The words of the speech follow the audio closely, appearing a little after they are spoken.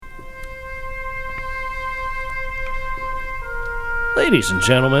Ladies and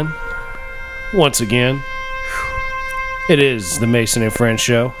gentlemen, once again, it is the Mason and Friends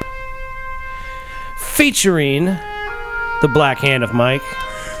Show, featuring the Black Hand of Mike,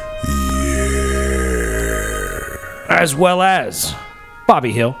 as well as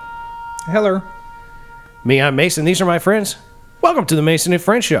Bobby Hill. Hello. Me, I'm Mason. These are my friends. Welcome to the Mason and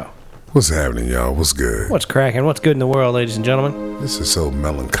Friends Show. What's happening, y'all? What's good? What's cracking? What's good in the world, ladies and gentlemen? This is so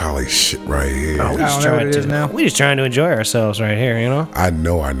melancholy shit right here. Oh, we're just trying to enjoy ourselves right here, you know? I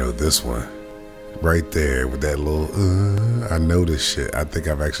know this one. Right there with that little, I know this shit. I think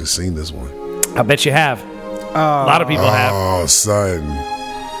I've actually seen this one. I bet you have. A lot of people have. Oh, son.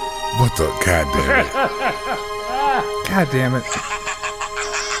 What the? God damn it. God damn it.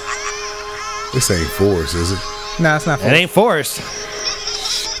 This ain't Forrest, is it? No, it's not It Forrest. ain't Forrest.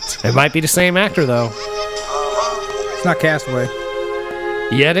 It might be the same actor, though. It's not Castaway.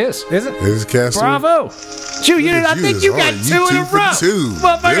 Yeah, it is. Is it? It is Castaway. Bravo. I think you got two in a row.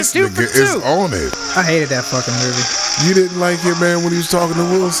 Motherfucker, This 2 for 2. nigga is on it. I hated that fucking movie. You didn't like it, man, when he was talking to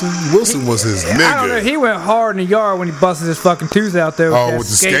Wilson? Wilson was his nigga. I don't know. He went hard in the yard when he busted his fucking tooth out there. With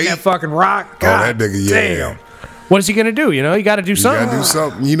the skate? That fucking rock. God, that nigga, yeah. Damn. What is he going to do? You know, you got to do something. You gotta do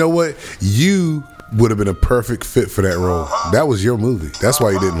something. You know what? You would have been a perfect fit for that role. That was your movie. That's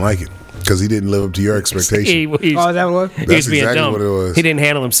why you didn't like it. Because he didn't live up to your expectation. Oh, is that what it was? That's being exactly dumb. what it was. He didn't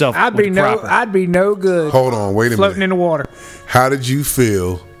handle himself. I'd be no good. Hold on, wait a Floating minute. in the water. How did you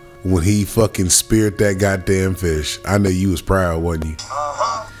feel when he fucking speared that goddamn fish? I know you was proud, wasn't you?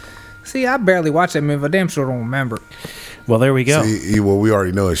 See, I barely watched that movie. I damn sure don't remember. Well, there we go. See, well, we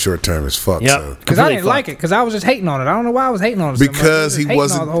already know it's short term as fuck. Yep. So. Because I didn't like it. Because I was just hating on it. I don't know why I was hating on it. Because he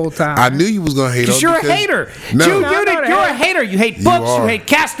wasn't. on it the whole time. I knew you was gonna hate on it. Because you're a hater. No, You're a hater. You hate books. You hate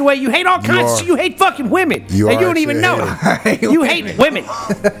Castaway. You hate all kinds of shit. You hate fucking women. And you don't even know it. You hate women.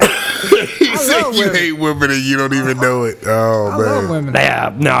 He said you hate women and you don't even know it. Oh, I man. love women.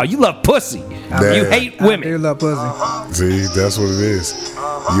 Yeah, no, you love pussy. You hate I women. do love pussy. See, that's what it is.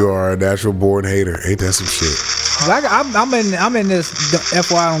 You are a natural born hater. Ain't that some shit? I'm in this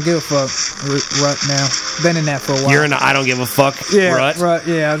FY I don't give a fuck rut now. Been in that for a while. You're in a I don't give a fuck rut.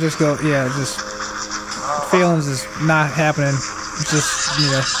 Yeah, just feelings is not happening. It's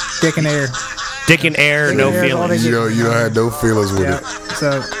just, dick in air. Dick in air, no feelings. You don't have no feelings with it.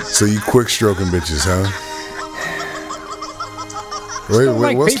 So you quick stroking bitches, huh?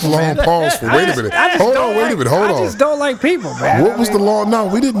 Wait, what's the long pause for? Wait a minute. Hold on. I just don't like people, man. What was the long? No,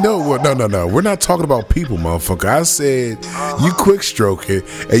 we didn't know. No. We're not talking about people, motherfucker. I said you quick stroke it,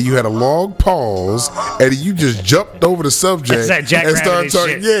 and you had a long pause, and you just jumped over the subject and started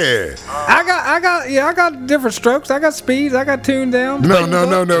talking. Shit. Yeah. I got different strokes. I got speeds. I got tuned down. No.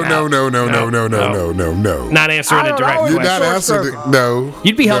 Not answering a direct You're question. not answering it. No.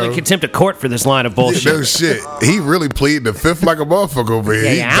 You'd be held in contempt of court for this line of bullshit. No shit. He really pleaded the fifth like a motherfucker over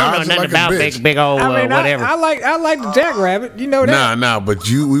here. Yeah, I don't know nothing about big old whatever. I like the jackrabbit. You know that. Nah. But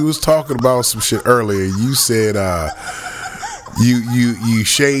we was talking about some shit earlier. You said you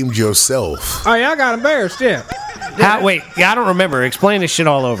shamed yourself. Oh yeah, I got embarrassed. Yeah. Wait, I don't remember. Explain this shit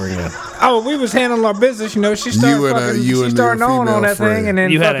all over again. Oh, we was handling our business. She started she started gnawing on that thing, and then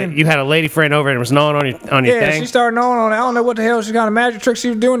you had a lady friend over and was gnawing on your thing. Yeah, she started gnawing on it. I don't know what the hell she got a magic trick she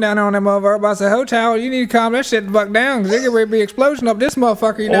was doing down there on that motherfucker. But I said, "Hotel, you need to calm that shit the fuck down, because there get ready to be an explosion up this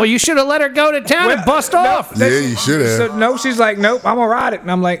motherfucker." You know? Well, you should have let her go to town and bust off. Yeah, you should have. So, no, she's like, "Nope, I'm gonna ride it,"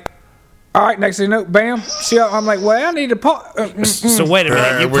 and I'm like, "All right." Next thing you know, bam. I'm like, "Well, I need to pause." So wait a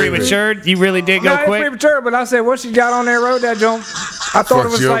minute, you prematured? You really did go quick? Premature, but I said, what she got on there, rode that jump. I thought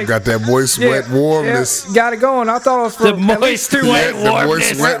it was like got that moist, wet warmness. Yeah, got it going. I thought it was for the moist, wet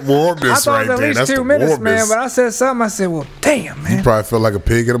warmness. The moist, wet warmness. I thought it was at least 2 minutes, man. But I said something. I said, "Well, damn, man." You probably felt like a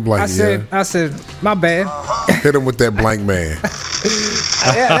pig in a blanket. I said, "My bad." Hit him with that blank man.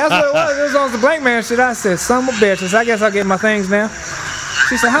 Yeah, that's what it was. It was on the blank man shit. I said, "Son of a bitch." I said, "I guess I'll get my things now."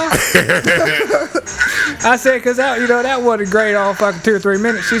 She said, "Huh?" I said, "Cause that wasn't great all fucking 2 or 3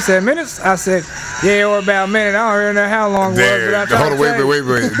 minutes." She said, "Minutes?" I said, "Yeah, or about a minute." I don't really know how long it was. But hold on, wait.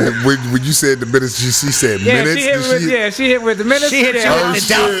 When you said the minutes, she said minutes. She hit with the minutes. She hit you with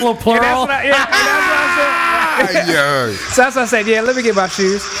the doubtful plural. That's what I said. So that's what I said. Yeah, let me get my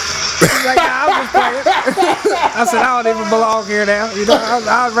shoes. She's like, "I was just playing." I said, "I don't even belong here now."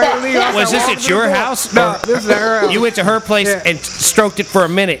 I was ready to leave. Was this at your house? No, this is at her house. You went to her place and stroked it for a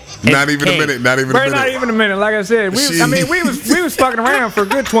minute. Not even a minute. Not even a minute. Like I said, we was fucking around for a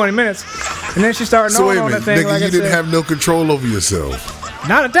good 20 minutes, and then she started gnawing on that thing. Nigga, like you didn't have no control over yourself.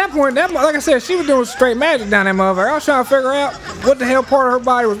 Not at that point. Like I said, she was doing straight magic down that motherfucker. I was trying to figure out what the hell part of her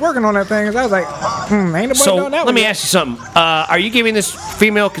body was working on that thing. Cause I was like, ain't nobody doing that. So let me ask you something. Are you giving this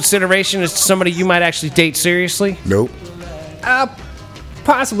female consideration as somebody you might actually date seriously? Nope.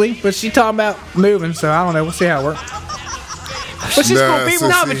 Possibly, but she talking about moving, so I don't know. We'll see how it works. But she's gonna be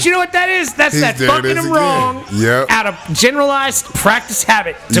but you know what that is? That's that fucking him wrong out of generalized practice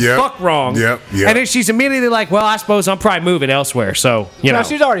habit to fuck wrong. Yep. And then she's immediately like, well, I suppose I'm probably moving elsewhere. So, you know.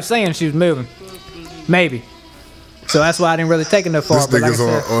 She's already saying she was moving. Maybe. So that's why I didn't really take it no far. This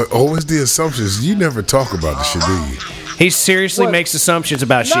nigga's always the assumptions. You never talk about the shit, do you? He seriously makes assumptions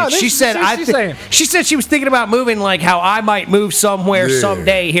about shit. She said she said she was thinking about moving, like how I might move somewhere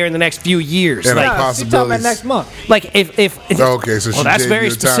someday here in the next few years. And like she's talking about next month. Like if okay, so she that's gave very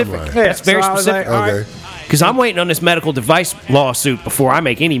you a specific. timeline. That's very specific. Okay. Because I'm waiting on this medical device lawsuit before I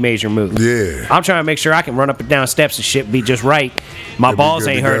make any major move. Yeah. I'm trying to make sure I can run up and down steps and shit, be just right. My balls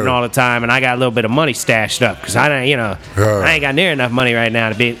ain't hurting all the time, and I got a little bit of money stashed up. Because I ain't got near enough money right now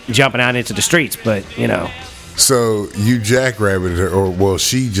to be jumping out into the streets. But So you jackrabbited her, or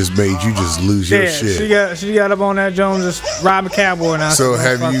she just made you just lose your shit. She got up on that Jones just robbing cowboy now. So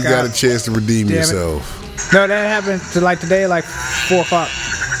have you got a chance to redeem yourself? No, that happened today, like 4 o'clock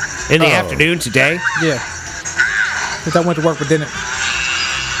in the afternoon today. Yeah, because I went to work but didn't.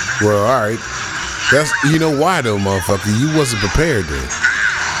 Well, all right. That's why though, motherfucker. You wasn't prepared then.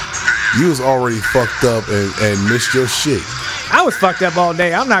 You was already fucked up and missed your shit. I was fucked up all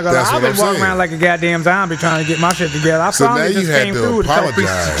day. I'm not gonna lie. I've been walking around like a goddamn zombie trying to get my shit together. I finally just came through with a couple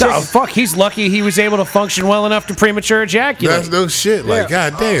pieces of chicken. Oh, fuck, he's lucky he was able to function well enough to premature ejaculate. That's no shit. Like,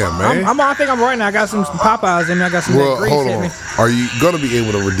 goddamn, man. I think I'm right now. I got some Popeyes in me. I got some grease hold in on. me. Are you gonna be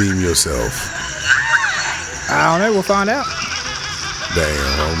able to redeem yourself? I don't know. We'll find out. Damn,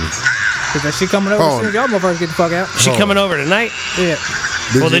 homie. Because she coming over as soon as y'all motherfuckers get the fuck out. She coming over tonight? Yeah.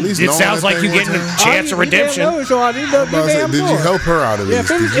 Well, then it sounds like you getting a chance of redemption. Did you help her out of this?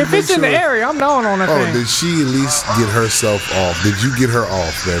 If it's in the area, I'm knowing on that thing. Did she at least get herself off? Did you get her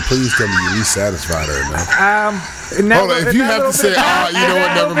off, man? Please tell me you at least satisfied her, man. Hold on, if you have to say, you know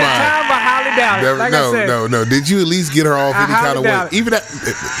what, never mind. I highly doubt it. No. Did you at least get her off any kind of way? Even that,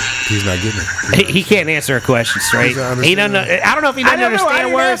 he's not getting it. He can't answer a question straight. He doesn't. I don't know if he doesn't understand words. I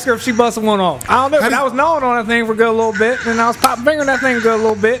didn't ask her if she busted one off. I don't know, but I was gnawing on that thing for a good little bit, and I was popping finger on that thing for a good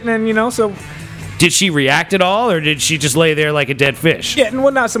little bit, and then so. Did she react at all, or did she just lay there like a dead fish? Yeah,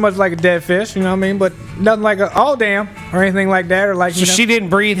 well, not so much like a dead fish, you know what I mean? But nothing like a oh damn or anything like that, or like. So she didn't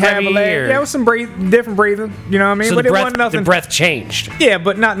breathe heavy. Yeah, it was some different breathing, you know what I mean? So but it wasn't nothing. The breath changed. Yeah,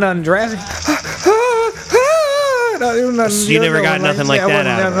 but not nothing drastic. You never got nothing like that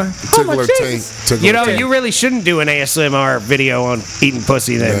out of her. Tickle her tank. You really shouldn't do an ASMR video on eating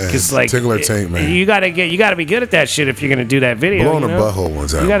pussy then, because tickle her tank, man. You gotta be good at that shit if you're gonna do that video. Blowing her butthole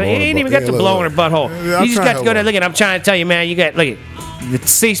one's out. You ain't even got to blow in her butthole. You just got to go there. Look at. I'm trying to tell you, man. You got look at the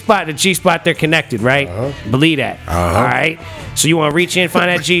C spot, the G spot. They're connected, right? Believe that. All right. So you want to reach in, find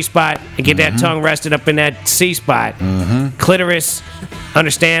that G spot, and get that tongue rested up in that C spot. Clitoris.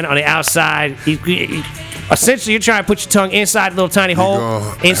 Understand on the outside. Essentially, you're trying to put your tongue inside a little tiny hole,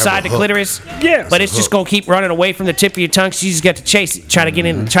 inside the clitoris. Yeah. But it's just going to keep running away from the tip of your tongue, so you just got to chase it. Try to get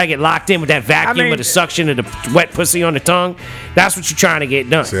in, try to get locked in with that vacuum with the suction of the wet pussy on the tongue. That's what you're trying to get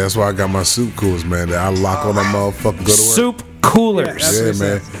done. See, that's why I got my soup coolers, man. That I lock on that motherfucker, go to work. Soup coolers. Yeah,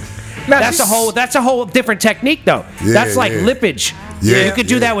 man. That's a whole different technique, though. That's like lippage. Yeah, you could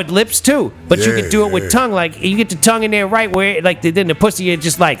do that with lips too, but you could do it with tongue. Like you get the tongue in there right where, like then the pussy would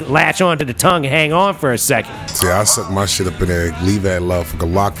just like latch onto the tongue and hang on for a second. See, I suck my shit up in there, leave that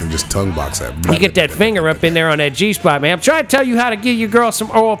motherfucker locked, and just tongue box that. You get that finger up in there on that G spot, man. I'm trying to tell you how to give your girl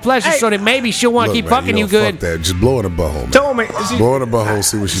some oral pleasure so that maybe she'll want to keep fucking you good. Fuck that. Just blow in the butthole, man. Told me. Blow in the butthole,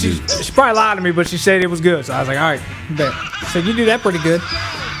 see what she do. She probably lied to me, but she said it was good. So I was like, all right, bet. So you do that pretty good.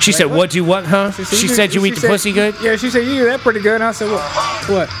 She said, "What you what, huh?" She said, "You eat the pussy good." Yeah, she said, "You do that pretty good." And I said,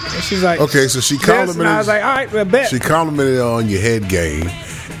 "What?" And she's like, "Okay." So she complimented. And I was like, "All right, well, bet." She complimented on your head game,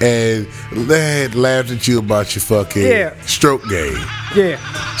 and had laughed at you about your fucking stroke game. Yeah.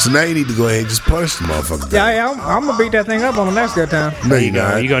 So now you need to go ahead and just punish the motherfucker. Yeah, I'm gonna beat that thing up on the next good time. No, you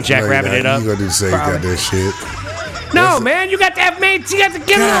not. You gonna jackrabbit it up? You gonna do the same goddamn shit. No, man, you got to have you got to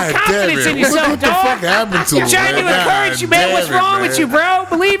get a little confidence in yourself, what the dog. fuck happened to I'm trying to encourage you, man. What's wrong with you, bro?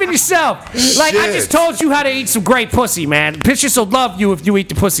 Believe in yourself. Like, I just told you how to eat some great pussy, man. Bitches will love you if you eat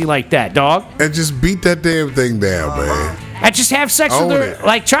the pussy like that, dog. And just beat that damn thing down, man. And just have sex with her.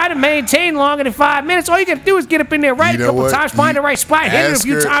 Like, try to maintain longer than 5 minutes. All you got to do is get up in there a couple times, find the right spot, hit it a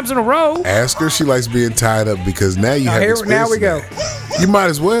few times in a row. Ask her if she likes being tied up because now you have experience. Now we go. You might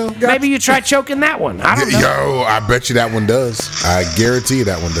as well. Maybe you try choking that one. I don't know. Yo, I bet you that one does. I guarantee you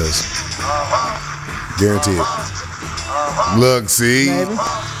that one does. Guarantee it. Look, see? Maybe.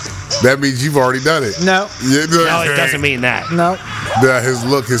 That means you've already done it. No. No, it doesn't mean that. No.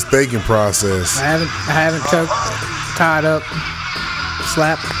 His thinking process. I haven't choked, tied up,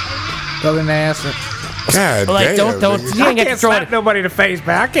 slap, go in the ass. God Like, damn. don't. nigga. You I ain't got to can't throw slap it. nobody in the face,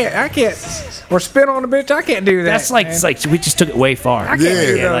 man. I can't. Or spit on the bitch. I can't do that. That's like, man. it's like we just took it way far. I can't do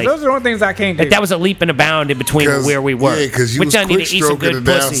Yeah, those. like- Those are the only things I can't do. Like that was a leap and a bound in between 'Cause- where we were. Yeah, because you Which was I need quick to eat some stroking good it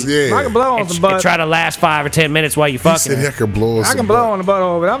down. pussy. Yeah. I can blow on And, some and butt. try to last 5 or 10 minutes while you He fucking said her. I can blow on I some can blow butt. on the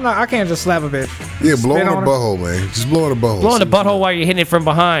butthole, but I can't just slap a bitch. Yeah, blow Spit on on the her. butthole, man. Just blow on the butthole. Blow on the See? butthole while you're hitting it from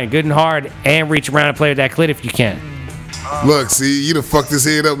behind, good and hard, and reach around and play with that clit if you can. Look, see, you done fucked his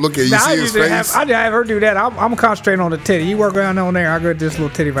head up. Look at you. Now, See I his usually face? I have her do that. I'm concentrating on the titty. You work around on there. I go to this little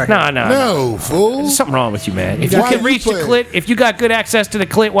titty right here. No. No, fool. There's something wrong with you, man. If you Why can you reach the playing? clit, if you got good access to the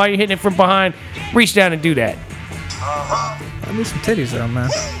clit while you're hitting it from behind, reach down and do that. I need some titties though, man.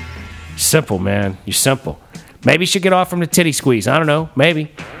 Simple, man. You're simple. Maybe you should get off from the titty squeeze. I don't know.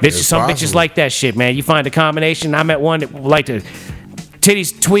 Maybe. It's Some bitches possible. like that shit, man. You find a combination. I met one that liked to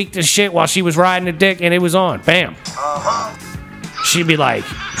titties tweaked and shit while she was riding the dick and it was on. Bam. She'd be like,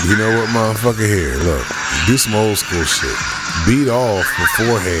 You know what, motherfucker? Here, look. Do some old school shit. Beat off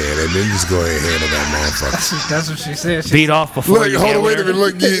beforehand and then just go ahead and handle that motherfucker. That's what she said. She beat off before Look, you hold get on, with wait a her. minute.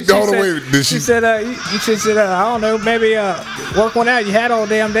 Look, She hold on, said- wait a minute. Did She said, you should said, I don't know, maybe work one out. You had all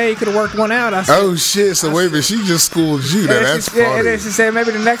damn day. You could have worked one out. I said, Oh, shit. So wait a minute. She just schooled you. Now, and then that's she, and then funny. she said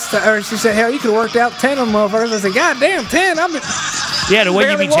maybe the next time, or she said, hell, you could have worked out 10 of them motherfuckers. I said, God damn, 10. Yeah, the way you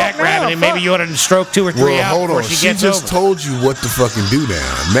barely be walk jackrabbing now, and maybe fuck. you ought to stroke 2 or 3 Well, out hold before on. she She gets just over. told you what to fucking do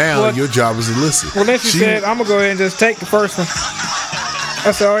now. Now What? your job is to listen. Well, then she said, I'm going to go ahead and just take the first one.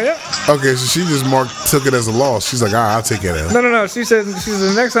 I said, oh, yeah. Okay, so she just took it as a loss. She's like, all right, I'll take it out. No. She said,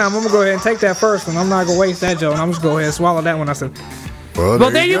 the next time I'm going to go ahead and take that first one. I'm not going to waste that, Joe. And I'm just going to go ahead and swallow that one. I said, Well,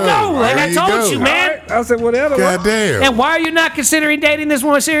 there you go. Like There I told you, all man. right. I said, well, the other one. God damn. And why are you not considering dating this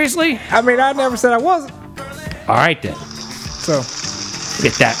woman seriously? I mean, I never said I wasn't. All right, then. So,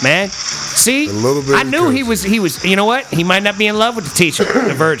 Get that, man. See, A little bit I of knew he courtesy. was. You know what? He might not be in love with the teacher,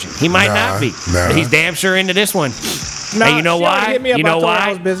 the virgin. He might Nah, not be. nah. But he's damn sure into this one. Nah, and you know she already why? hit me up. You I know told her I why?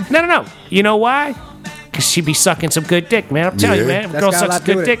 was busy. No. You know why? Because she be sucking some good dick, man. I'm telling you, Yeah. man. If a That's girl got a sucks lot to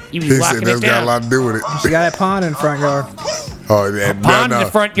do good with dick, it. you be He locking said that's it got a down. lot to do with it. she got that pond in the front yard. Oh, that, pond in the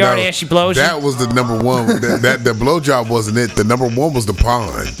front yard and she blows you? That was the number one. that the blowjob wasn't it. The number one was the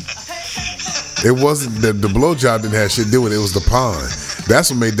pond. It wasn't the blowjob didn't have shit to do with it. It was the pond.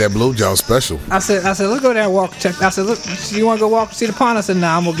 That's what made that blowjob special. I said, let's go there and walk. Check. I said, look, you want to go walk and see the pond? I said,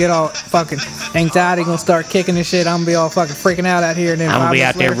 nah, I'm gonna get all fucking anxiety, gonna start kicking and shit. I'm gonna be all fucking freaking out here, and then I'm gonna 5 be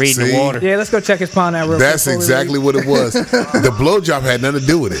out minutes there later- reading See? the water. Yeah, let's go check his pond out real That's quick. before we exactly leave. what it was. The blowjob had nothing to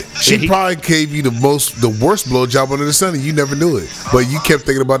do with it. She probably gave you the worst blowjob under the sun, and you never knew it. But you kept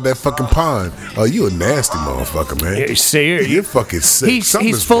thinking about that fucking pond. Oh, you a nasty motherfucker, man. Yeah, see, You're fucking sick. He's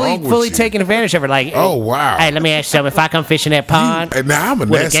Something's fully wrong with you. taking advantage of her. Like, Oh, wow. Hey, let me ask you something. If I come fishing that pond, And now I'm a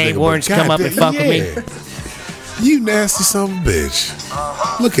will the nasty gang nigga, but wardens come up and fuck with me? You nasty son of a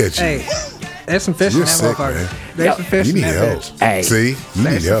bitch. Look at you. Hey, there's some fish You're in that sick, motherfucker. man. There's some fish You in need that help. bitch. Hey. See, you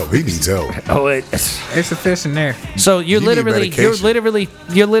need help. He needs help. Oh, it. There's some fish in there. So you're You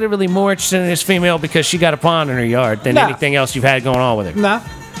need literally more interested in this female because she got a pond in her yard than Nah. anything else you've had going on with her. Nah.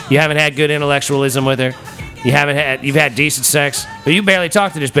 You haven't had good intellectualism with her. You've had decent sex, but you barely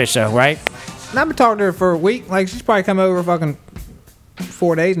talked to this bitch though, right? And I've been talking to her for a week. Like, she's probably come over fucking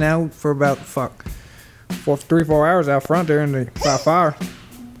 4 days now for about 3-4 hours out front there in the fire.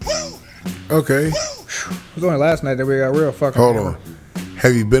 Okay. It was only last night that we got real fucking. Hold hammered. on.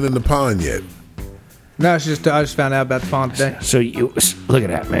 Have you been in the pond yet? No, I just found out about the pond today. So you look at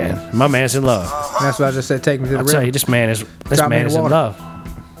that, man. My man's in love. And that's why I just said take me to the I'll river. tell you, this man is Drop me in the in water. love.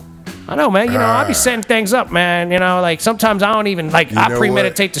 I know, man. You know, I be setting things up, man. You know, like sometimes I don't even like. I know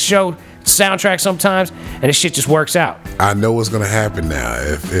premeditate the show soundtrack sometimes, and this shit just works out. I know what's gonna happen now.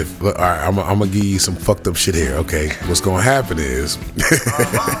 If all right, I'm gonna give you some fucked up shit here. Okay, what's gonna happen is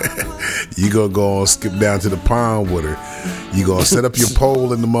you gonna go and skip down to the pond with her. You gonna set up your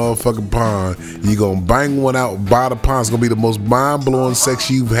pole in the motherfucking pond. You gonna bang one out by the pond. It's gonna be the most mind blowing sex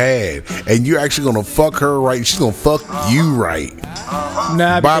you've had, and you're actually gonna fuck her right. She's gonna fuck you right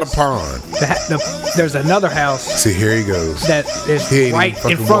Nah, by the because pond. there's another house See, here he goes. that is He ain't right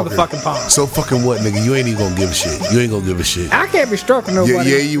even in fucking front of the walking. fucking pond. So fucking what, nigga? You ain't even gonna give a shit. You ain't gonna give a shit. I can't be stroking nobody.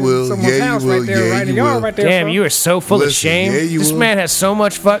 Yeah, you will. Someone's Yeah, you house will. Right there, Yeah, right in the you yard, will. right there. Damn, front. you are so full of Listen, shame. yeah, you This will. man has so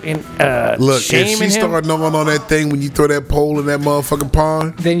much fucking Look, shame if she in him. start gnawing on that thing when you throw that pole in that motherfucking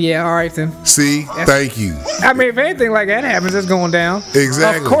pond, Then yeah, all right then. see, thank you. I mean, if anything like that happens, it's going down.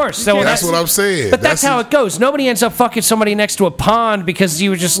 Exactly. Of course. So that's what I'm saying. But that's how it goes. Nobody ends up fucking somebody next to a pond because you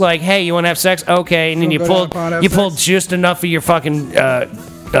were just like, hey, you want to have sex? Okay. And then So you go down pulled the pond, have you pulled sex. just enough of your fucking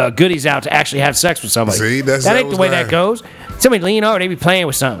goodies out to actually have sex with somebody. See, that's that that ain't the was way not- that goes. somebody lean over, they be playing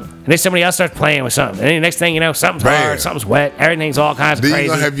with something. And then somebody else starts playing with something. And then the next thing you know, something's hard, something's wet, everything's all kinds of then crazy.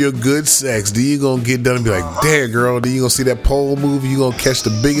 Then you gonna have your good sex. Then you gonna get done and be like, damn, girl. Then you gonna see that pole move. You gonna catch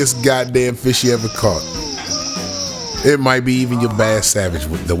the biggest goddamn fish you ever caught. It might be even your Bass Savage,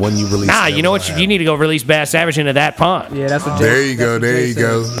 the one you released. Nah, you know what? You need to go release Bass Savage into that pond. Yeah, that's what Jay, There you go.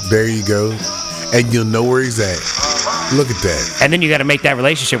 There you go. And you'll know where he's at. Look at that. And then you got to make that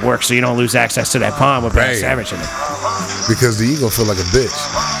relationship work so you don't lose access to that pond with Bass Savage in it. Because then you going to feel like a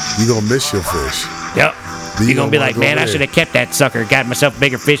bitch. You going to miss your fish. Yep. You're going to be like, man, I should have kept that sucker. Got myself a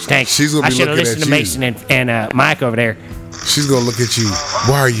bigger fish tank. She's gonna be I should have listened to Mason and Mike over there. She's going to look at you.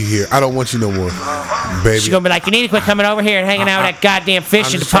 Why are you here? I don't want you no more, baby. She's going to be like, you need to quit coming over here and hanging out with that goddamn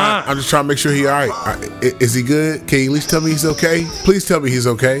fish in the pond. I'm just trying to make sure he's all right. Is he good? Can you at least tell me he's okay? Please tell me he's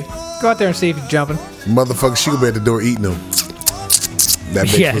okay. Go out there and see if he's jumping. Motherfucker, she gonna be at the door eating them. That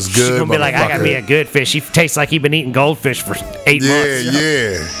bitch was good. She's gonna be like, I gotta be a good fish. He tastes like he been eating goldfish for 8 months.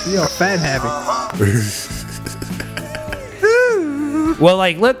 Yeah. You're fat and happy. Well,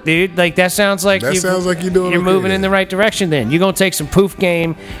 like, look, dude, like that sounds like you're doing. You're moving in the right direction. Then you're gonna take some poof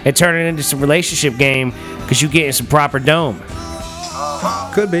game and turn it into some relationship game because you getting some proper dome.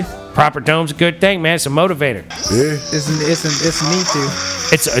 Could be. Proper dome's a good thing, man. It's a motivator. Yeah. It's a need to.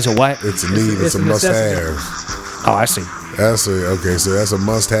 It's a what? It's a need. It's a must have. Oh, I see. So that's a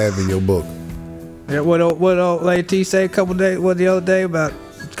must have in your book. Yeah, what old lady T say the other day about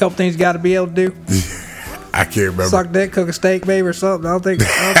a couple things you got to be able to do. I can't remember. Suck dick, cook a steak, maybe, or something. I don't think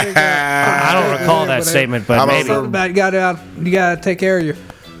I don't recall that statement, but maybe. Something about you gotta take care of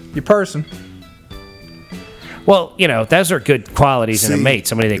your person. Well, those are good qualities in a mate.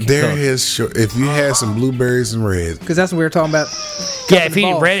 Somebody that can cook. If you had some blueberries and red, because that's what we were talking about. Yeah,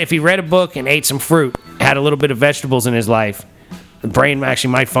 if he read a book and ate some fruit, had a little bit of vegetables in his life, the brain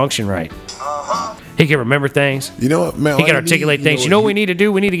actually might function right. He can remember things. You know what, man? He can articulate things. You know what we need to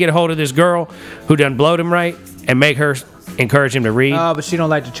do? We need to get a hold of this girl who done blowed him right and make her encourage him to read. Oh, but she don't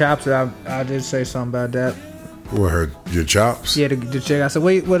like the chops. I did say something about that. What, your chops? Yeah, the chick. I said,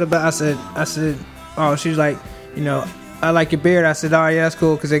 wait, what about? I said, oh, she's like, I like your beard. I said, oh yeah, that's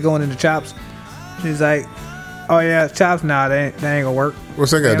cool because they're going into chops. She's like, oh yeah, chops. Nah, they ain't gonna work.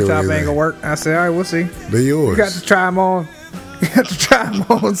 What's that got to do with anything? Ain't gonna work. I said, all right, we'll see. They're yours. You got to try them on. You have to try them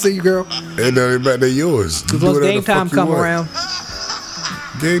on, see, girl. They're yours. Because once game time come around.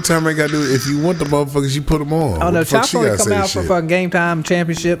 Game time ain't got to do it. If you want the motherfuckers, you put them on. Oh, no, chops only come out for fucking game time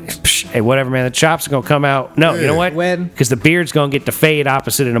championship. Hey, whatever, man. The chops are going to come out. No, you know what? Because the beard's going to get the fade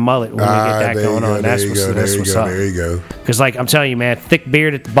opposite of the mullet when we get that going on. That's what's up. There you go. Because, like, I'm telling you, man, thick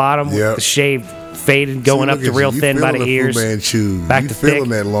beard at the bottom with the shaved faded going up to real thin by the ears. Back to thick. You feeling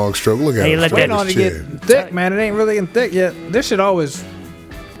that long stroke. Look at it. Let that get thick, man. It ain't really getting thick yet. This shit always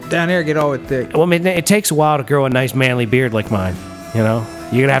down here get always thick. Well, I mean, it takes a while to grow a nice manly beard like mine. You're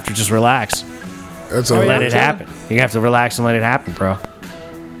gonna have to just relax. That's all. Let it happen. You're gonna have to relax and let it happen, bro.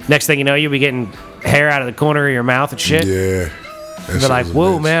 Next thing you know, you'll be getting hair out of the corner of your mouth and shit. Yeah. You're like,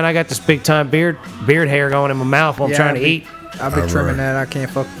 whoa, man, I got this big time beard hair going in my mouth while I'm trying to eat. I've been trimming that. I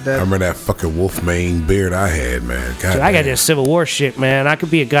can't fuck with that. I remember that fucking wolf mane beard I had, man. Dude, I got this Civil War shit, man. I could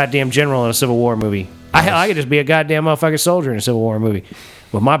be a goddamn general in a Civil War movie. I could just be a goddamn motherfucking soldier in a Civil War movie.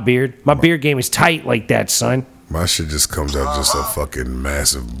 With my beard game is tight like that, son. My shit just comes out just a fucking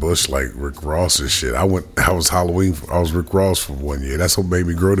massive bush like Rick Ross's shit. I was Rick Ross for 1 year. That's what made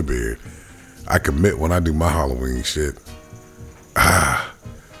me grow the beard. I commit when I do my Halloween shit. Hell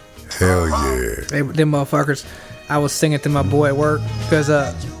yeah. Them motherfuckers. I was singing to my boy at work because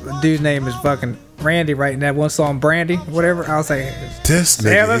the dude's name is fucking Randy, right? And that one song, Brandy, whatever. I was like, this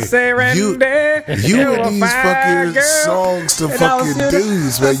nigga, say Randy, you and these fucking girl. Songs to fucking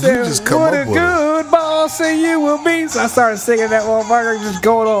dudes, man. You just come up with what a good boss you will be. So I started singing that motherfucker, just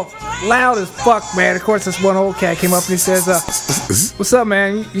going off loud as fuck, man. Of course, this one old cat came up and he says, what's up,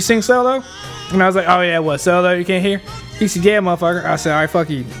 man? You sing solo? And I was like, oh yeah, what, solo? You can't hear? He said, yeah, motherfucker. I said, all right, fuck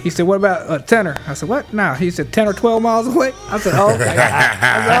you. He said, what about a tenor? I said, what? Nah. He said, 10 or 12 miles away? I said, oh, okay. I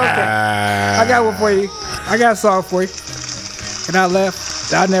said, okay. I got one for you. I got a song for you. And I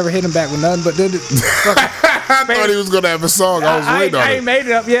left. I never hit him back with nothing, but did it. I thought he was going to have a song. I was waiting on it. I ain't made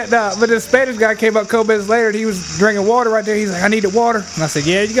it up yet, nah. But the Spanish guy came up a couple minutes later and he was drinking water right there. He's like, I need the water. And I said,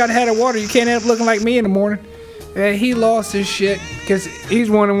 yeah, you got to have the water. You can't end up looking like me in the morning. And he lost his shit because he's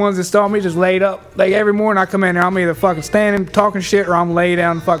one of the ones that saw me just laid up. Like every morning I come in there, I'm either fucking standing talking shit or I'm laid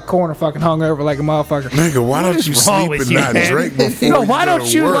down in the fucking corner fucking hungover like a motherfucker. Nigga, why don't you sleep and not drink before why don't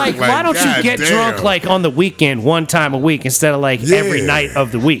you get drunk like on the weekend one time a week instead of like every night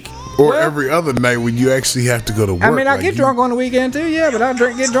of the week? Or every other night when you actually have to go to work. I mean, I get drunk on the weekend too, yeah, but I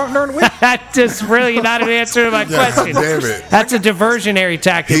get drunk during the week. That's just really not an answer to my question. Damn it. That's a diversionary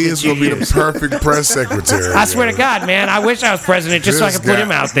tactic. He is going to be the perfect press secretary. I swear to God, man, I wish I was president just so I could put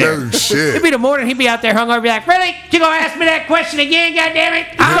him out there. No shit. It'd be the morning he'd be out there hungover, be like, really? You gonna ask me that question again,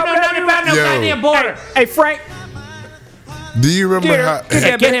 goddammit? I don't know nothing about no goddamn border. Hey, Frank. Do you remember how?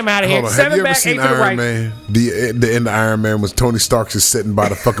 Get him out of here. Have you ever seen Iron Man? The end of Iron Man was Tony Stark just sitting by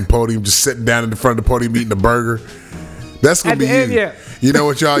the fucking podium, just sitting down in the front of the podium eating a burger. That's gonna be you. Yeah. You know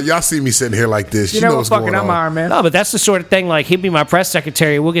what, y'all see me sitting here like this. You know what's fucking going on. I'm Iron Man. No, but that's the sort of thing. Like he'll be my press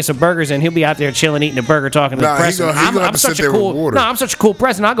secretary. We'll get some burgers, and he'll be out there chilling, eating a burger, talking to the press. I'm such a cool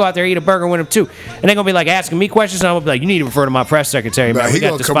president. I'll go out there eat a burger with him too, and they're gonna be like asking me questions, and I'm gonna be like, "You need to refer to my press secretary, man. We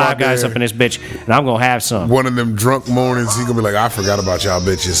got this 5 guys up in this bitch, and I'm gonna have some." One of them drunk mornings, he gonna be like, "I forgot about y'all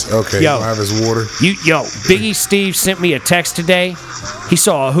bitches." Okay, yo, have his water. Biggie Steve sent me a text today. He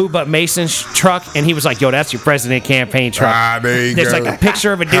saw a Who But Mason's truck, and he was like, "Yo, that's your president campaign truck." There's like a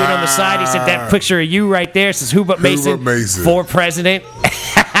picture of a dude on the side. He said that picture of you right there says Who But Mason for president.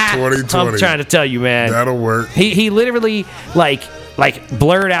 2020. I'm trying to tell you, man. That'll work. He literally like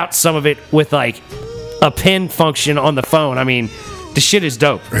blurred out some of it with like a pen function on the phone. I mean, the shit is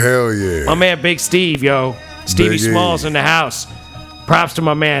dope. Hell yeah. My man Big Steve, yo. Stevie Smalls in the house. Props to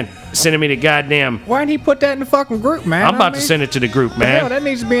my man sending me the goddamn. Why didn't he put that in the fucking group, man? I'm about to send it to the group, man. Hell, that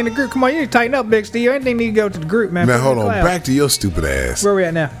needs to be in the group. Come on, you need to tighten up, Big Steve. Anything need to go to the group, man. Now, hold on. Back to your stupid ass. Where we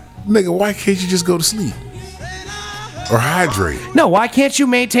at now? Nigga, why can't you just go to sleep? Or hydrate? No, why can't you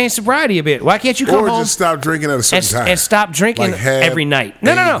maintain sobriety a bit? Why can't you come home? Or just stop drinking at a certain time. And stop drinking every night.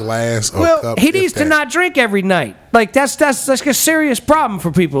 No. Glass or cup, he needs to not drink every night. Like, that's a serious problem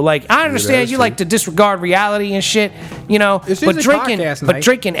for people. Like, I understand you like to disregard reality and shit, you know, but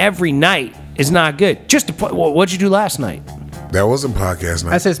drinking every night is not good. Just to put, what'd you do last night? That wasn't podcast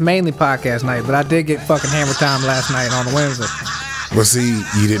night. That's just mainly podcast night, but I did get fucking hammer time last night on Wednesday. Well, see,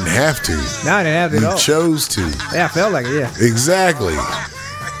 you didn't have to. No, I didn't have to at all. You chose to. Yeah, I felt like it, yeah. Exactly.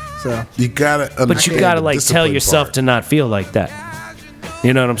 So you gotta But you gotta, like, tell yourself to not feel like that.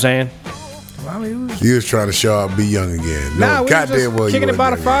 You know what I'm saying? Well, I mean, you was trying to show up, be young again. No, goddamn well, kicking it by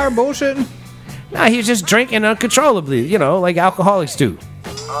the fire, bullshitting. Nah, he was just drinking uncontrollably, you know, like alcoholics do.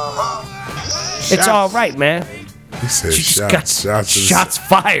 It's all right, man. He said shots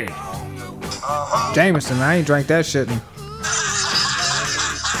fired. Jameson, I ain't drank that shit in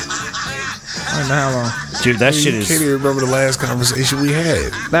I don't know how long. Dude, that shit is... I can't even remember the last conversation we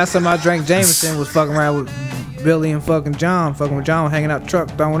had. Last time I drank Jameson was fucking around with Billy and fucking John. Fucking with John hanging out the truck,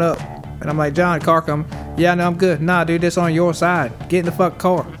 throwing up. And I'm like, John, car coming. Yeah, no, I'm good. Nah, dude, this on your side. Get in the fucking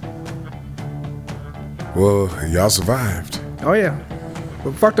car. Well, y'all survived. Oh, yeah.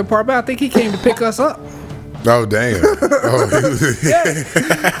 But fuck the part about, I think he came to pick us up. Oh, damn.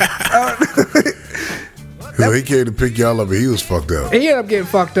 He came to pick y'all up and he was fucked up. He ended up getting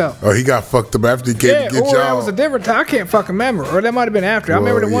fucked up. Oh, he got fucked up after he came to get y'all? That was a different time. I can't fucking remember. Or that might have been after. I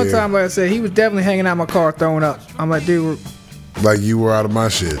remember the one time, like I said, he was definitely hanging out my car throwing up. I'm like, dude. Like you were out of my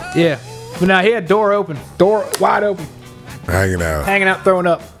shit. Yeah. But now he had door open. Door wide open. Hanging out, throwing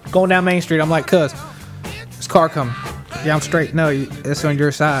up. Going down Main Street. I'm like, cuz, this car coming. Yeah, I'm straight. No, it's on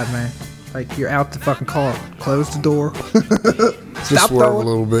your side, man. Like, you're out the fucking car. Close the door. Stop throwing. A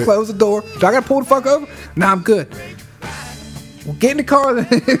little bit. Close the door. Do I gotta pull the fuck over? Nah, I'm good. Well, get in the car then.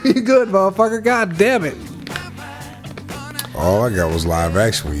 You good, motherfucker. God damn it. All I got was live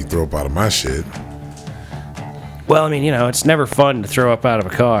action when you throw up out of my shit. Well, I mean, you know, it's never fun to throw up out of a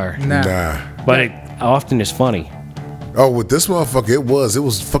car. Nah. But it often is funny. Oh, with this motherfucker, it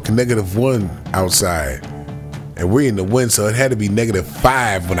was fucking -1 outside. And we're in the wind, so it had to be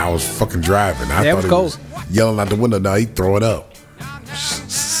 -5 when I was fucking driving. I thought it was cold. Yelling out the window. Now he throwing up.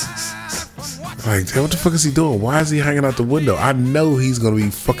 Like, damn, what the fuck is he doing? Why is he hanging out the window? I know he's gonna be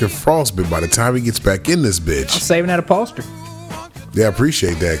fucking frostbitten by the time he gets back in this bitch. I'm saving that upholstery. Yeah, I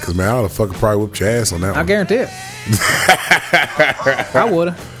appreciate that, because man, I would have fucking probably whipped your ass on that one. I guarantee it. I would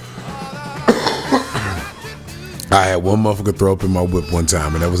have. I had one motherfucker throw up in my whip one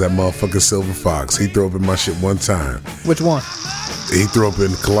time, and that was that motherfucker Silver Fox. He threw up in my shit one time. Which one? He threw up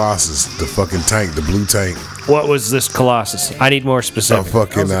in Colossus, the fucking tank, the blue tank. What was this Colossus? I need more specific.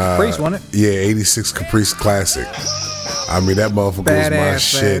 Fucking Caprice, wasn't it? Yeah, 86 Caprice Classic. I mean, that motherfucker was my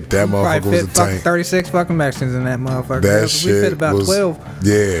shit. That motherfucker was a tank. 36 fucking Mexicans in that motherfucker. That shit we fit about was 12.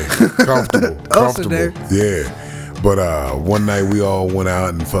 Yeah, comfortable. Yeah. But one night we all went out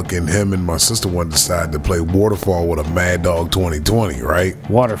and fucking him and my sister one decided to play Waterfall with a Mad Dog 2020, right?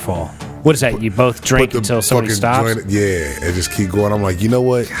 Waterfall. What is that? You both drink until somebody stops? Yeah, and just keep going. I'm like, you know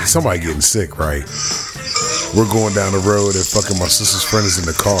what? Somebody getting sick, right? We're going down the road and fucking my sister's friend is in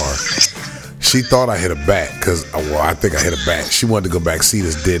the car. She thought I hit a bat because, I think I hit a bat. She wanted to go back see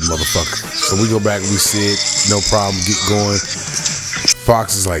this dead motherfucker. So we go back, we see it, no problem, get going.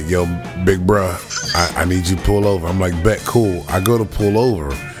 Fox is like, yo, big bruh, I need you to pull over. I'm like, bet, cool. I go to pull over,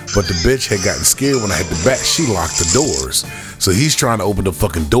 but the bitch had gotten scared when I hit the bat. She locked the doors. So he's trying to open the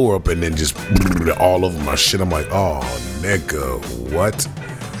fucking door up and then just all over my shit. I'm like, oh, nigga, what?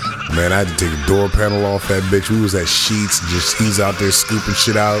 Man, I had to take the door panel off that bitch. We was at Sheets, just he's out there scooping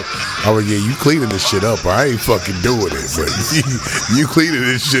shit out. I was like, yeah, you cleaning this shit up. I ain't fucking doing it, but you cleaning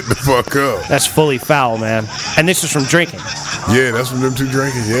this shit the fuck up. That's fully foul, man. And this is from drinking. Yeah, that's from them two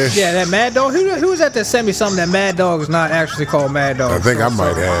drinking, yeah. Yeah, that Mad Dog. Who was that sent me something that Mad Dog is not actually called Mad Dog? I think I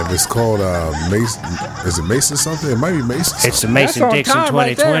might have. It's called Mason. Is it Mason something? It might be Mason. It's the Mason Dixon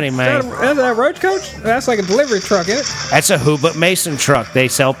 2020, right, man. That's that roach coach? That's like a delivery truck, isn't it? That's a Who But Mason truck. They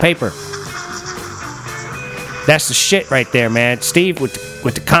sell paper. That's the shit right there, man. Steve with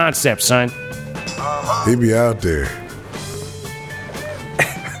the concept, son. He be out there.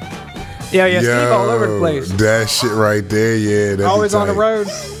 Yeah, Steve all over the place. That shit right there, yeah. Always on the road.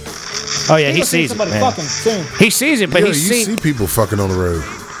 Oh yeah, he sees it, man. Fucking soon. He sees it, but you see people fucking on the road.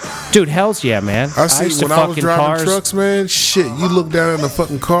 Dude, hell's yeah, man. I see used to when I was fucking driving cars. trucks, man. Shit, you look down in the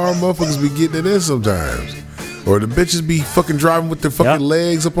fucking car, motherfuckers be getting it in sometimes. Or the bitches be fucking driving with their fucking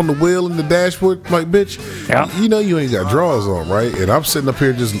legs up on the wheel and the dashboard. Like, bitch, you know you ain't got drawers on, right? And I'm sitting up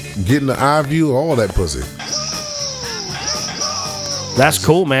here just getting the eye view of all that pussy. That's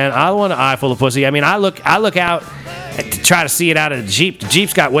cool, man. I want an eye full of pussy. I mean, I look out to try to see it out of the Jeep. The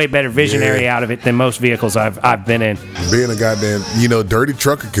Jeep's got way better vision area out of it than most vehicles I've been in. Being a goddamn, Dirty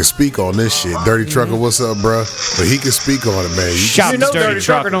Trucker can speak on this shit. Dirty Trucker, what's up, bro? But he can speak on it, man. You know Dirty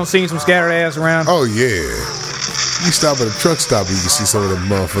Trucker don't see some scattered ass around. Oh, yeah. You stop at a truck stop, you can see some of them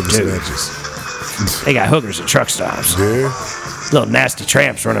motherfucking snatches. They got hookers at truck stops. Yeah. Little nasty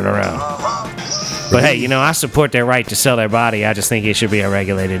tramps running around. But hey, I support their right to sell their body. I just think it should be a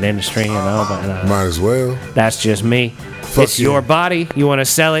regulated industry, But might as well. That's just me. It's your body. You want to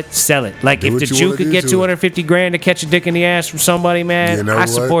sell it, sell it. Like if the Jew could get $250,000 to catch a dick in the ass from somebody, man, I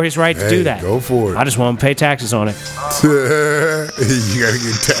support his right to do that. Go for it. I just want to pay taxes on it. You gotta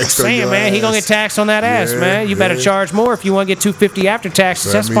get taxed on your man, ass. he gonna get taxed on that ass, man. You better charge more if you want to get $250 after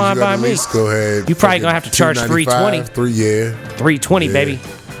taxes. So that's fine by me. Go ahead. You probably gonna have to charge $320. $320, baby.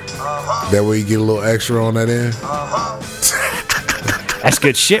 That way you get a little extra on that end. That's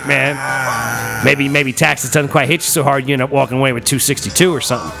good shit, man. Maybe taxes doesn't quite hit you so hard you end up walking away with $262 or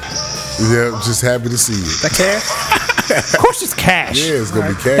something. Yeah, I'm just happy to see you. That cash? Of course it's cash. Yeah, it's gonna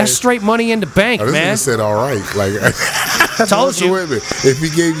be cash. That's straight money in the bank, this man. Nigga said all right. Like I told you. Wait a minute. If he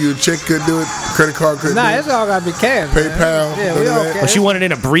gave you a check, couldn't do it. Credit card couldn't do it. It's all gotta be cash. PayPal. Yeah, we all cash. But you want it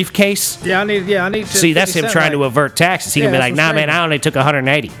in a briefcase? Yeah, I need. See, that's him trying to avert taxes. He can be like, nah, man, I only took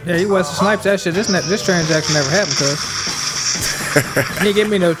 180. Yeah, he was to snipe that shit. This transaction never happened, cuz. He didn't give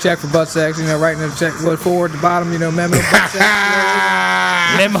me no check for butt sex, writing the check forward, the bottom, memo, butt sex.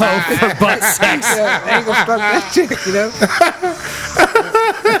 Memo for butt sex. I ain't gonna start that chick,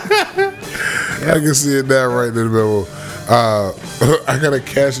 I can see it now right in the memo. I got a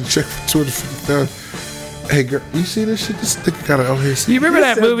cash and check for $250,000. Hey girl, you see this shit? This nigga got it out here. You remember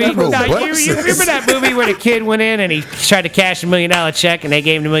that movie? You remember that movie where the kid went in and he tried to cash $1 million check and they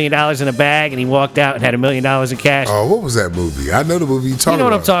gave him $1 million in a bag and he walked out and had $1 million in cash? Oh, what was that movie? I know the movie you're talking about. You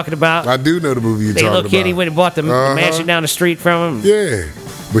know what I'm talking about? I do know the movie you're talking about. The little kid, he went and bought the mansion down the street from him. Yeah.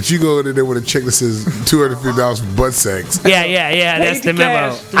 But you go in there with a check that says $250 for butt sex. Yeah. That's the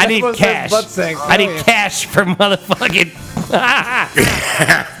memo. I need cash. I need cash for motherfucking.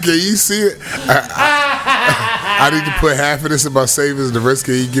 Can you see it? I need to put half of this in my savings and the rest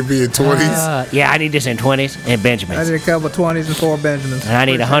can you give me in 20s? Yeah, I need this in 20s and Benjamins. I need a couple of 20s and 4 Benjamins. And I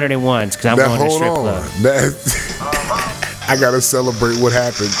need 101s because I'm going to the strip club. I got to celebrate what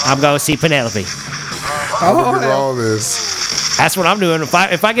happened. I'm going to see Penelope. All this. That's what I'm doing. If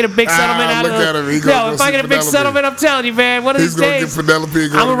I get a big settlement out of it, if I get a big settlement, I'm telling you, man, one of these days, I'm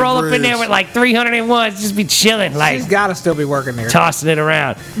gonna roll up in there with like 301s, just be chilling, like she's gotta still be working there, tossing it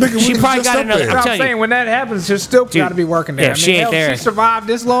around. She probably got another. I'm saying when that happens, she's still gotta be working there. Yeah, she ain't there. She survived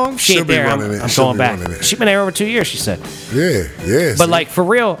this long. She ain't there. I'm going back. She's been there over 2 years. She said. Yeah. But like for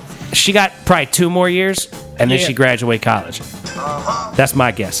real, she got probably 2 more years, and then she graduate college. That's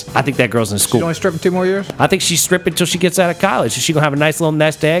my guess. I think that girl's in school. She's only stripping 2 more years? I think she's stripping until she gets out of college. She's going to have a nice little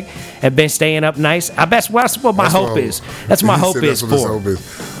nest egg and been staying up nice. That's what my hope is. That's my hope is for.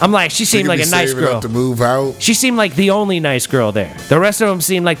 I'm like, she seemed like a nice girl. To move out. She seemed like the only nice girl there. The rest of them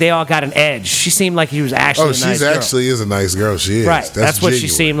seemed like they all got an edge. She seemed like she was actually a nice girl. She actually is a nice girl. She is. Right. That's what she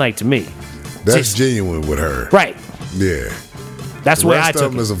seemed like to me. That's genuine with her. Right. Yeah. That's the way I The rest of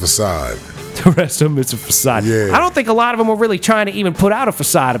took them it. is a facade. The rest of them is a facade. Yeah. I don't think a lot of them were really trying to even put out a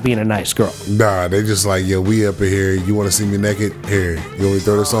facade of being a nice girl. Nah, they just like, yo, we up in here. You want to see me naked? Here, you want me to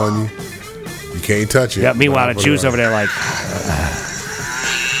throw this on you? You can't touch it. Yeah. Meanwhile, the Jews over there like,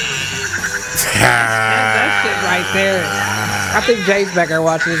 That shit right there. I think Jay's back there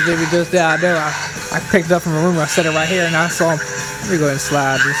watching this video just now. I picked it up from a room. I set it right here, and I saw him. Let me go ahead and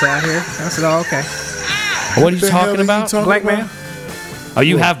slide this out here. I said, oh, okay. what are you talking about? Blankman? Oh,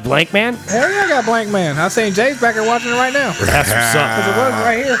 you have Blankman? Hell yeah, I got Blankman. I seen Jay's back there watching it right now. That's what's up. Because it was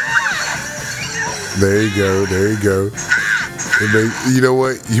right here. There you go. There you go. You know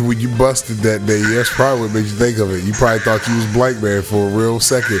what? When you busted that day, that's probably what made you think of it. You probably thought you was Blankman for a real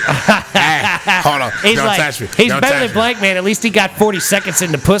second. Hey, hold on. He's don't like, touch me. he's Don't better touch than me. Blankman. At least he got 40 seconds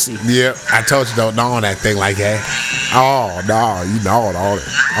in the pussy. Yep, I told you don't gnaw on that thing like that. Oh, no, you gnawed on it.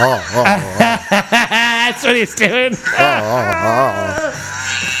 Oh. That's what he's doing.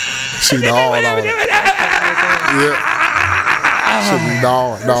 She gnawed on it. Yeah.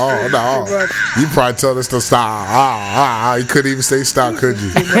 No. You probably told us to stop. You couldn't even say stop, could you?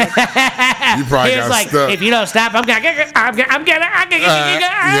 You probably He was got like, stuck. if you don't stop, I'm gonna.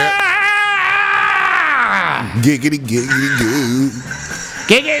 Giggity, goo.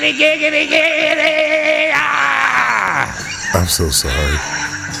 Giggity. I'm so sorry.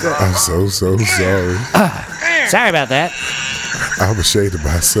 I'm so sorry. Sorry about that. I'm ashamed of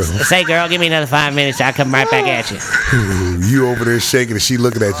myself. Say, girl, give me another 5 minutes. I'll come right back at you. You over there shaking and she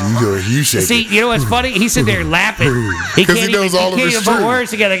looking at you. You shaking. See, you know what's funny? He's sitting there laughing. He 'Cause he can't knows even, all of he can't his even put truth.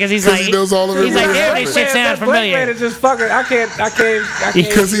 words together because he's 'Cause like, he knows all of his he's like, words. yeah, this shit sounds Blankman familiar. is just fucking. I can't.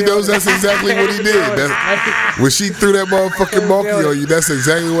 Because he knows that's exactly what he did. When she threw that motherfucking monkey on you, that's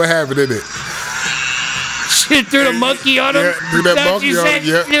exactly what happened, isn't it? She threw the monkey on him. Yeah, threw that Don't monkey you on say him,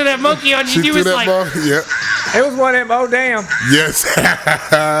 yeah. threw that monkey on you. She You threw was that like, monkey. Yep. It was one of them. Oh damn! Yes. You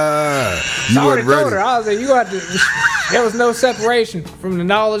I already weren't told her. ready. I was like, you got to. There was no separation from the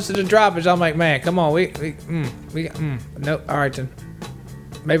knowledge to the droppage. I'm like, man, come on, nope. All right then,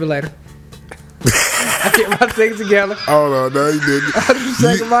 maybe later. I get my things together. Oh no, you didn't. I just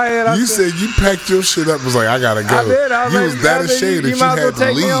shaking my head. You said you packed your shit up. Was like, I gotta go. I did. I was you like, was that ashamed that you you might as well had to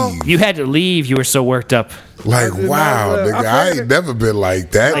take me home. leave. you had to leave. You were so worked up. Like, I did wow, not, nigga, I I ain't figured- never been like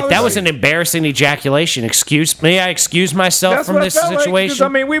that. Like, that was an embarrassing ejaculation. May I excuse myself That's from what this it felt like, 'cause, situation? I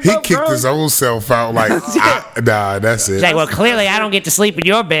mean, we He both kicked grown. his own self out. Like, nah, that's it. He's like, well, clearly I don't get to sleep in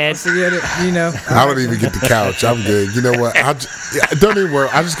your bed. Forget it, you know. I don't even get the couch. I'm good. You know what? Don't even worry.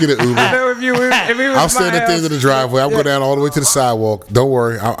 I'll just get an Uber. So if he was I'll stand my at the end house, of the driveway. I'll go down all the way to the sidewalk. Don't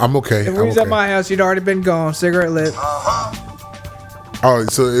worry. I'm okay. if I'm we was okay. at my house, you'd already been gone, cigarette lit. Oh,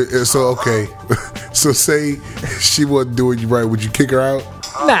 so okay. So say she wasn't doing you right. Would you kick her out?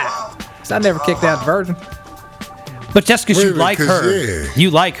 Nah, 'cause I never kicked out Virgin. But just because you Really? like 'Cause, her, yeah. you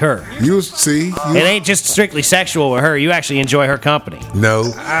like her. You It ain't just strictly sexual with her. You actually enjoy her company. no.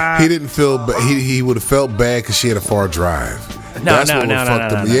 He didn't feel. He would have felt bad because she had a far drive. No, That's what no.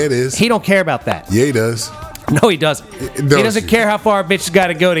 fucked him. Yeah, it is. He don't care about that. Yeah, he does. No, he doesn't. He doesn't care how far a bitch has got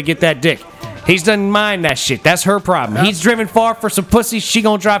to go to get that dick. He doesn't mind that shit. That's her problem. He's driven far for some pussy. She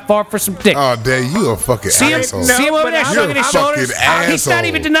gonna drive far for some dick. Oh, damn, you a fucking See him? asshole. See him over there You're shrugging his a fucking shoulders? He's not asshole.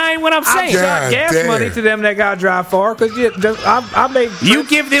 even denying what I'm saying. God Got gas damn. money to them that got drive far, cause I made. You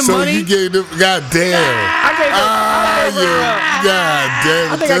give them So money. you gave them. God damn. I gave her. God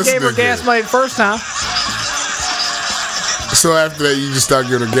damn. I think I this gave her nigga. gas money the first time. So after that, you just start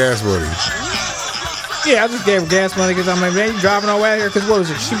giving her gas money. Yeah, I just gave her gas money because I'm like, man, you driving all the way out here? Because what was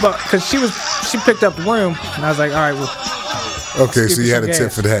it? Because she picked up the room, and I was like, all right, well, Okay, so give you me had a some tip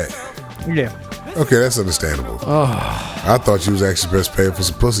gas. for that. yeah. Okay, that's understandable. I thought you was actually best paying for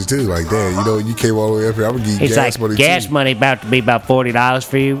some pussy too. Like, damn, you came all the way up here. I'm gonna give you He's gas like, money gas too. money about to be about $40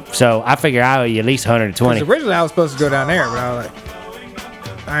 for you. So I figure I owe you at least 120. Because originally I was supposed to go down there, but I was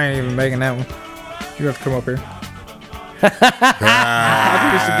like, I ain't even making that one. You have to come up here. I'll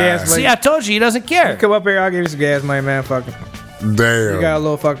give you some gas money. See, I told you he doesn't care. Come up here, I'll give you some gas money, man. Fucking, Damn, you got a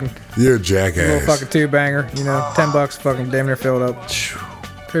little fucking, you're a jackass. little fucking two banger. You know, $10, fucking damn near filled up.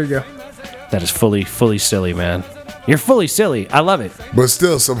 Here you go. That is fully silly, man. You're fully silly. I love it. But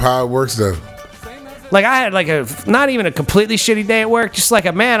still, somehow it works though. Like I had like not even a completely shitty day at work, just like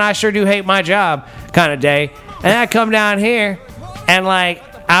a man, I sure do hate my job kind of day. And I come down here and like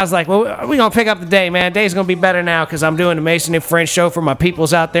I was like, well, we're gonna pick up the day, man. Day's gonna be better now because I'm doing the Mason and Friends show for my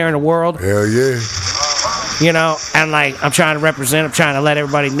peoples out there in the world. Hell yeah. You know, and like I'm trying to represent, I'm trying to let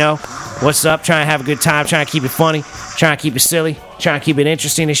everybody know what's up, trying to have a good time, trying to keep it funny, trying to keep it silly, trying to keep it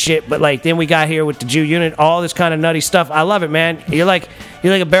interesting and shit. But like then we got here with the Jew unit, all this kind of nutty stuff. I love it, man. You're like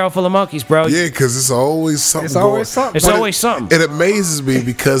You're like a barrel full of monkeys, bro. Yeah, because it's always something. It's always something. It's always something. It amazes me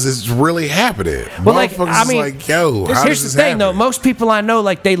because it's really happening. Well, like, Motherfuckers I mean, is like, yo, how here's does the this thing, though. happen? Most people I know,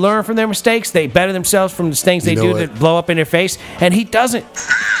 like, they learn from their mistakes. They better themselves from the things they do that blow up in their face. And he doesn't.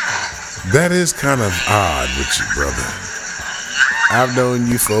 That is kind of odd with you, brother. I've known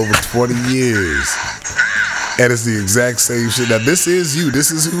you for over 20 years. And it's the exact same shit. Now, this is you.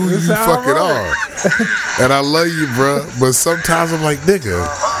 This is who you fucking are. And I love you, bro. But sometimes I'm like, nigga,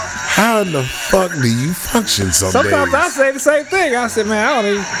 how in the fuck do you function some Sometimes days? I say the same thing. I said, man, I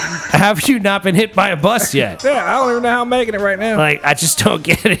don't even. Have you not been hit by a bus yet? Yeah, I don't even know how I'm making it right now. Like, I just don't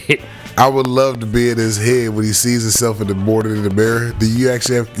get it. I would love to be in his head when he sees himself in the morning in the mirror. Do you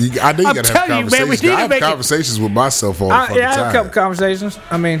actually have? I know you gotta have conversations. I have conversations with myself all the fucking time. I have a couple conversations.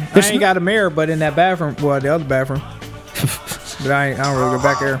 I mean, I ain't got a mirror, but in that bathroom, well, the other bathroom. But I don't really go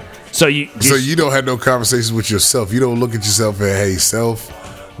back there. So you don't have no conversations with yourself. You don't look at yourself and, hey, self,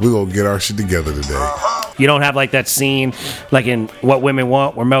 we're gonna get our shit together today. You don't have like that scene like in What Women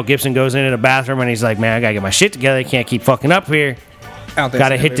Want where Mel Gibson goes into the bathroom and he's like, man, I gotta get my shit together. I can't keep fucking up here.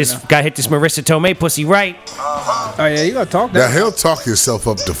 Gotta hit this Marissa Tomei pussy right. Oh yeah, you gotta talk that. Now he'll talk yourself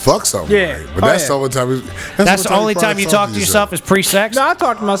up to fuck something. Yeah, right? But that's the only time. That's the only time you talk to yourself is pre-sex. No, I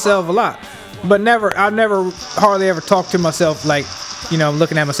talk to myself a lot, but I've never hardly ever talked to myself like, you know,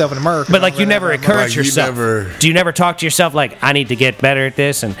 looking at myself in the mirror. But like you never encourage yourself. Do you never talk to yourself like, I need to get better at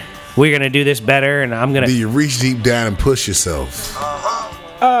this and we're gonna do this better and I'm gonna? Do you reach deep down and push yourself?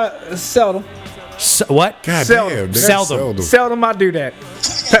 Seldom. What? God Seldom. damn. Seldom I do that.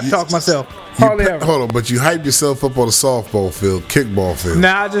 Pep talk myself. Hardly ever. Hold on, but you hype yourself up on a softball field, kickball field.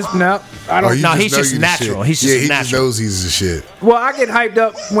 Nah, I don't. No, he's just natural. He's just natural. He just knows he's the shit. Well, I get hyped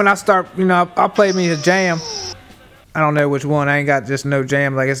up when I start. You know, I'll play me a jam. I don't know which one. I ain't got just no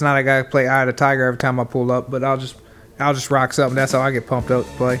jam. Like it's not like I play Eye of the Tiger every time I pull up, but I'll just rock something. That's how I get pumped up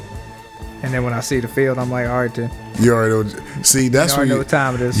to play. And then when I see the field, I'm like, all right, then. You already know. See, that's know what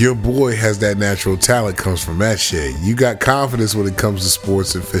time it is. Your boy has that natural talent comes from that shit. You got confidence when it comes to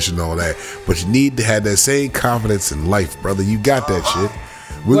sports and fishing and all that, but you need to have that same confidence in life, brother. You got that shit.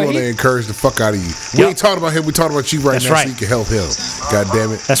 We're going to encourage the fuck out of you. We ain't talking about him. We talking about you right now so you can help him. God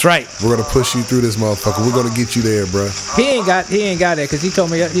damn it. That's right. We're going to push you through this motherfucker. We're going to get you there, bro. He ain't got that because he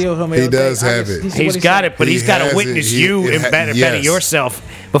told me. He does have it. He's got it, but he's got to witness you and better yourself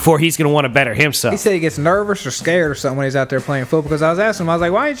before he's going to want to better himself. He said he gets nervous or scared or something when he's out there playing football. Because I was asking him, I was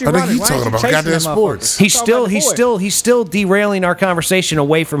like, why ain't you running? I think he's talking about goddamn sports. He's still derailing our conversation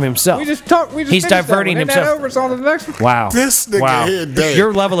away from himself. He's diverting himself. Over, it's on to the next one. Wow. This nigga here, damn.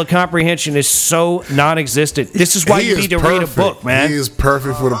 Your level of comprehension is so non-existent. This is why you need to read a book, man. He is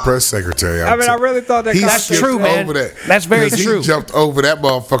perfect for the press secretary. I really thought that. That's true, man. That's very true. He jumped over that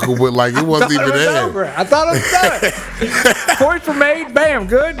motherfuker with like it wasn't even there. I thought it was done. Points were made. Bam.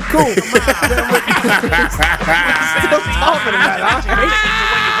 Good. Cool. Still talking about it.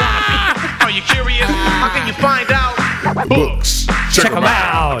 Are you curious? How can you find out? Books. Check them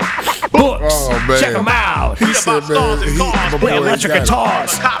out. Books. Oh, man. Check them out. He said, man, play electric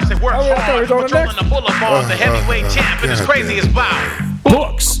guitars. Cops that work hard, patrolling the boulevard. The heavyweight champion is crazy as bow.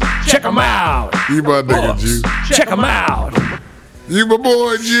 Books. Check them out. You my nigga, Jew. Check them out. You my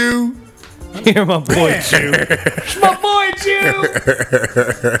boy, Jew. You're my boy, Jew. My boy, Jew.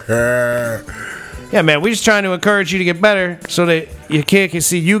 Yeah, man, we're just trying to encourage you to get better so that your kid can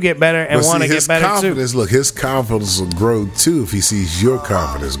see you get better and want to get better too. Look, his confidence will grow too if he sees your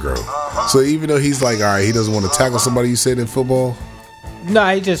confidence grow. So even though he's like, all right, he doesn't want to tackle somebody, you said in football? No,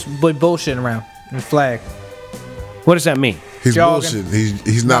 he just bullshitting around and flag. What does that mean? He's bullshit.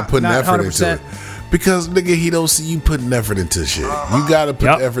 He's not putting effort 100%. Into it. Because, nigga, he don't see you putting effort into shit. You gotta put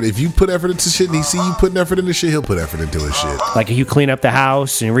effort. If you put effort into shit and he see you putting effort into shit, he'll put effort into his shit. Like if you clean up the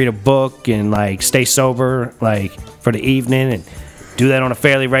house and read a book and like stay sober like for the evening and do that on a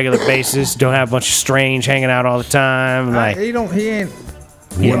fairly regular basis. Don't have a bunch of strange hanging out all the time. Like he ain't.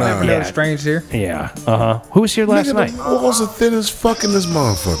 Yeah, strange here. Yeah. Who was here last night? The walls are thin as fucking this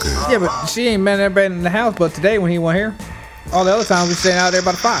motherfucker. Yeah, but she ain't been there in the house. But today when he went here. All the other times we staying out there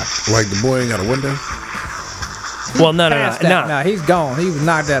by the fire. Like the boy ain't got a window? Well, no. He's gone. He was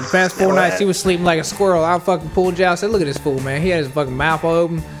knocked out. The past 4 nights, he was sleeping like a squirrel. I fucking pulled you out. I said, look at this fool, man. He had his fucking mouth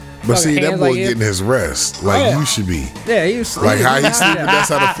open. But see, that boy getting his rest like you should be. Yeah, he was sleeping. Like how he's sleeping, that's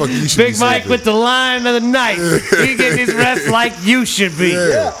how the fuck you should be. Big Mike with the line of the night. He getting his rest like you should be.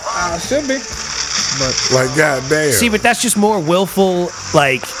 Yeah, should be. But like, goddamn. See, but that's just more willful.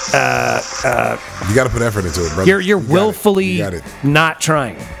 Like, you got to put effort into it, brother. You're willfully not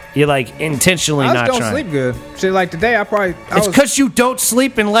trying. You're like intentionally not trying. I just don't sleep good. Shit, like today, it's because you don't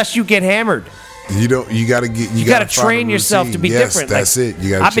sleep unless you get hammered. You gotta You gotta train yourself to be different. That's it.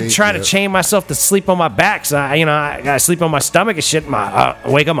 I've been trying to train myself to sleep on my back. So I gotta sleep on my stomach and shit. I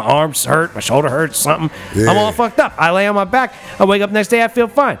wake up, my arms hurt, my shoulder hurts, something. I'm all fucked up. I lay on my back. I wake up next day, I feel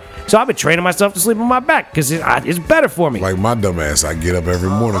fine. So I've been training myself to sleep on my back because it's better for me. Like my dumb ass, I get up every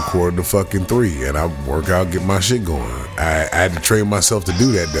morning 2:45 and I work out, get my shit going. I had to train myself to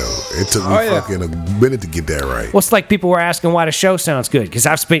do that though. It took me fucking a minute to get that right. Well, it's like people were asking why the show sounds good because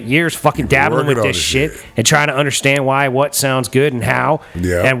I've spent years fucking dabbling with this shit and trying to understand what sounds good and how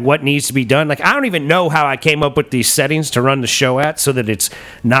and what needs to be done. Like, I don't even know how I came up with these settings to run the show at so that it's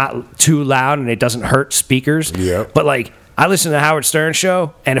not too loud and it doesn't hurt speakers. Yeah. But like, I listen to the Howard Stern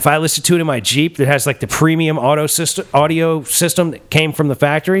show, and if I listen to it in my Jeep that has like the premium audio system that came from the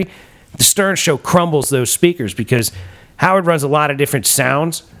factory, the Stern show crumbles those speakers because Howard runs a lot of different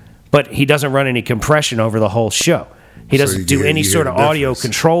sounds, but he doesn't run any compression over the whole show. He doesn't do any sort of audio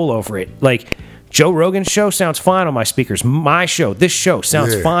control over it. Like, Joe Rogan's show sounds fine on my speakers. This show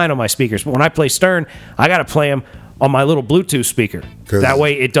sounds fine on my speakers. But when I play Stern, I got to play them on my little Bluetooth speaker. That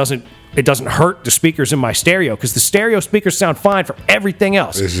way it doesn't hurt the speakers in my stereo because the stereo speakers sound fine for everything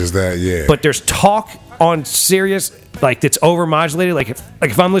else. It's just that, But there's talk on Sirius like that's overmodulated. Like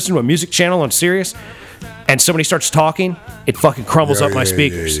if I'm listening to a music channel on Sirius and somebody starts talking, it fucking crumbles up my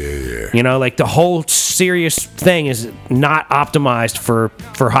speakers. You know, like the whole Sirius thing is not optimized for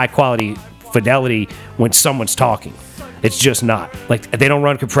high quality fidelity when someone's talking. It's just not. Like, they don't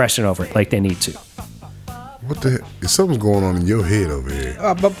run compression over it like they need to. What the heck? Something's going on in your head over here.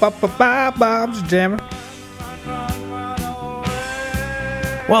 I'm just jamming.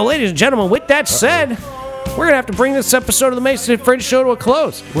 Well, ladies and gentlemen, with that said, we're going to have to bring this episode of the Mason and Friends show to a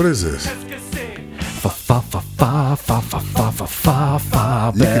close. What is this? You can do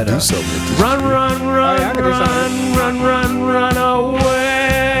something with this. Run away.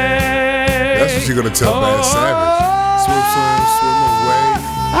 That's what you're going to tell Bad Savage. Swim away.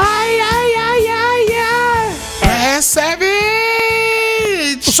 Bad Savage.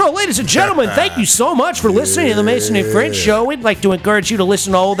 So, ladies and gentlemen, thank you so much for listening to the Mason and Friends show. We'd like to encourage you to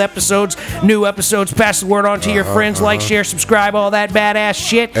listen to old episodes, new episodes, pass the word on to your friends, like, share, subscribe, all that badass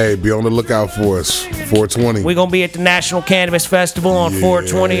shit. Hey, be on the lookout for us. 420. We're going to be at the National Cannabis Festival on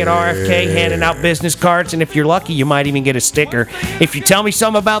 420 at RFK, handing out business cards, and if you're lucky, you might even get a sticker. If you tell me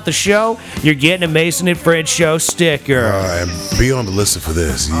something about the show, you're getting a Mason and Friends show sticker. And be on the list for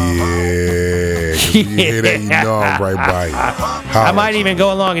this. Yeah. 'Cause when you hear that, you know I'm right by you. I might even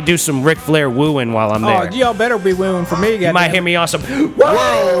go along and do some Ric Flair wooing while I'm there. Oh, y'all better be wooing for me. You might hear me on some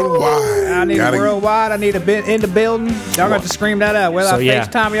worldwide. I need a worldwide. I need a bit in the building. Y'all got to scream that out. Whether I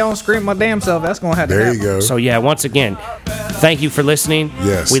FaceTime y'all, scream my damn self. That's gonna have to happen. There you go. So yeah, once again, thank you for listening.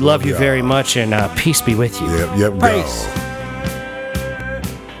 Yes, we love you y'all very much, and peace be with you. Yep. Peace.